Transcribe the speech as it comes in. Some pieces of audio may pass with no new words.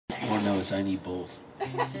Lord knows I need both.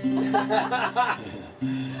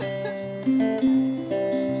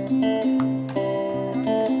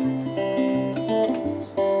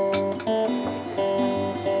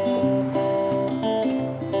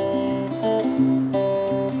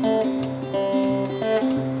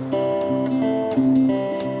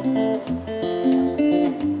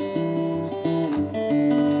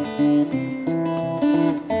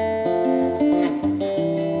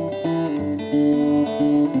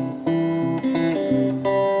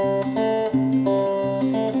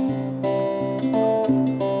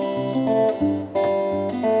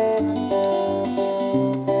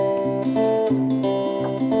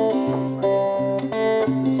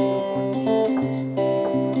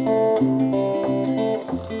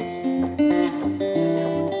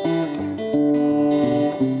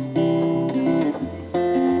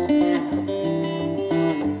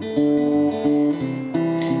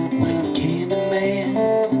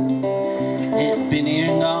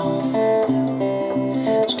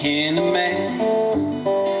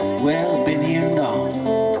 Well, been here and gone.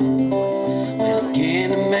 Well,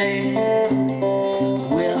 Candyman.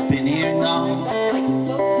 Well, been here and gone.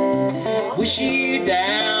 Wish you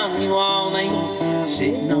down New Orleans,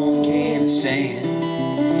 sitting on can stand.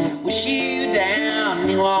 Wish you down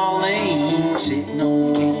New Orleans, sitting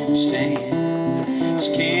on can stand. It's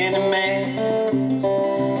Candyman,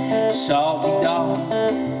 salty dog.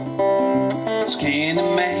 It's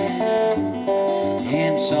Candyman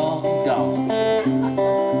and salty dog.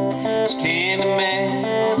 It's Candyman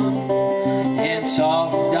and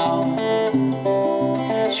salty dog.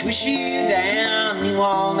 She wish you down New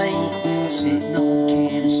Orleans, sitting on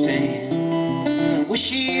can stand.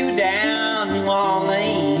 Wish you down New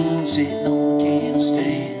Orleans, sitting on can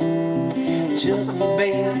stand. Took my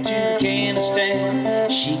baby to the can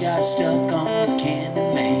stand. She got stuck on the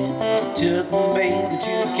Candyman. Took my baby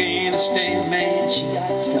to the can stand, man. She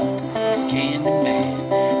got stuck on the Candyman.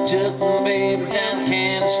 Took my baby down the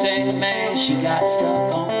can stand, man. She got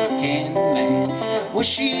stuck on the Candyman.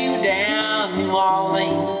 Wish you down New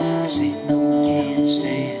Orleans, sitting on the can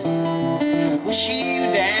stand. Wish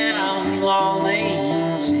you down New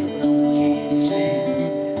Orleans, sitting on the can stand.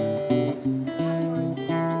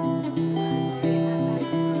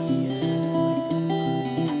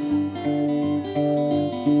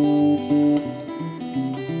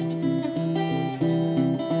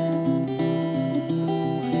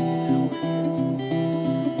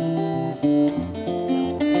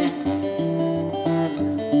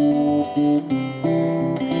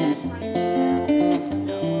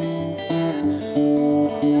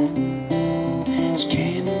 It's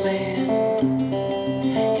Candyman,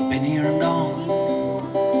 he's been here and gone.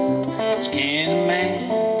 It's Candyman,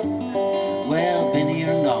 well, been here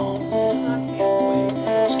and gone.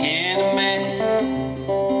 It's Candyman,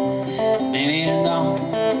 been here and gone.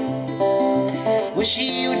 Wish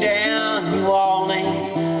you were down New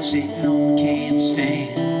Orleans, sitting on the can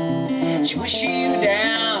stand. She wish you were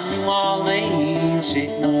down New Orleans,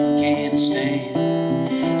 sitting on the can stand.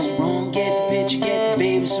 So run, get the picture, get the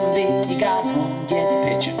baby some beer. You got run, get the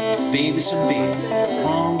picture, baby some beer.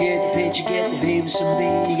 Run, get the picture, get the baby some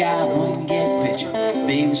beer. You got run, get the picture,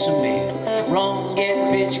 baby some beer. Run, get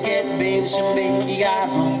the picture, get the baby some beer. You got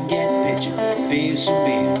run, get the picture, baby some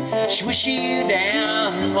beer. She wish you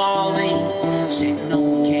down New Orleans, sitting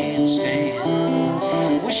on the can stand.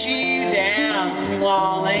 Wish you down New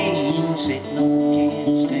Orleans, sitting on the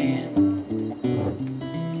can stand.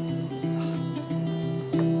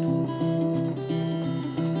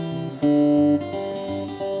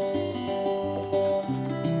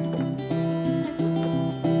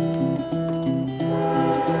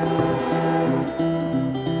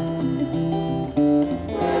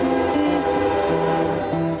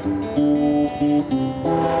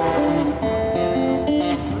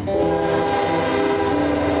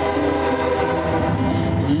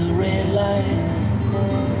 Little red light,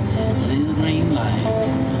 little green light,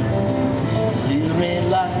 little red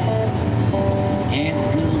light, and a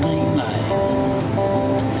little green light.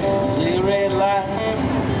 Little red light,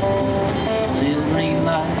 little green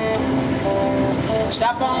light.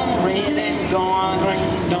 Stop on red and go on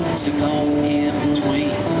green, don't stick on in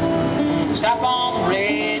between. Stop on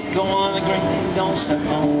red, go on the green, don't step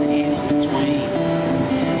on in between.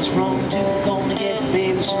 Let's run to the corner, get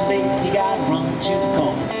baby some beer. You gotta run to the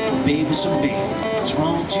corner, baby some beer. Let's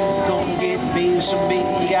run to the corner, get baby some beer.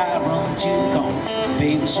 You gotta run to the corner,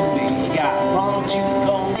 baby some beer. You gotta run to the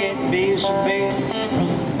corner, get baby some beer.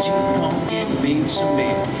 Run to the corner, get baby some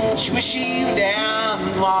beer. She wish you were down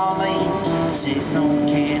New Orleans, sitting on the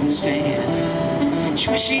can stand. She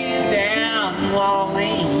wish you were down New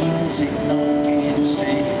Orleans, sitting on the can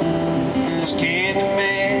stand.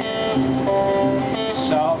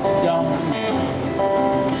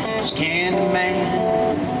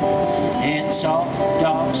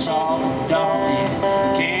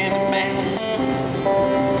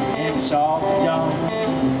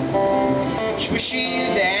 Swish you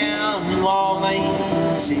down New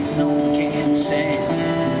Orleans, sitting on the can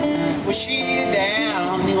stand. Wish you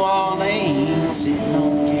down New Orleans, sitting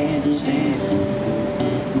on the can stand.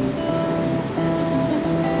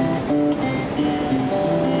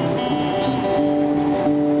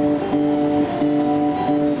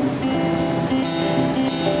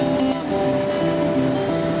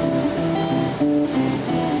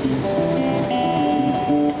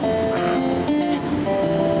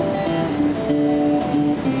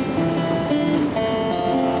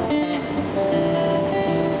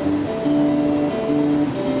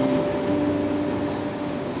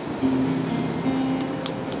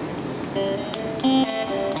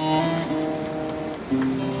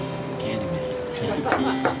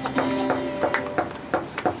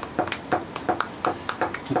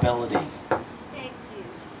 For Beladee. Thank you.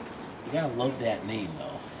 You gotta love that name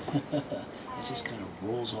though. It just kind of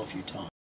rolls off your tongue.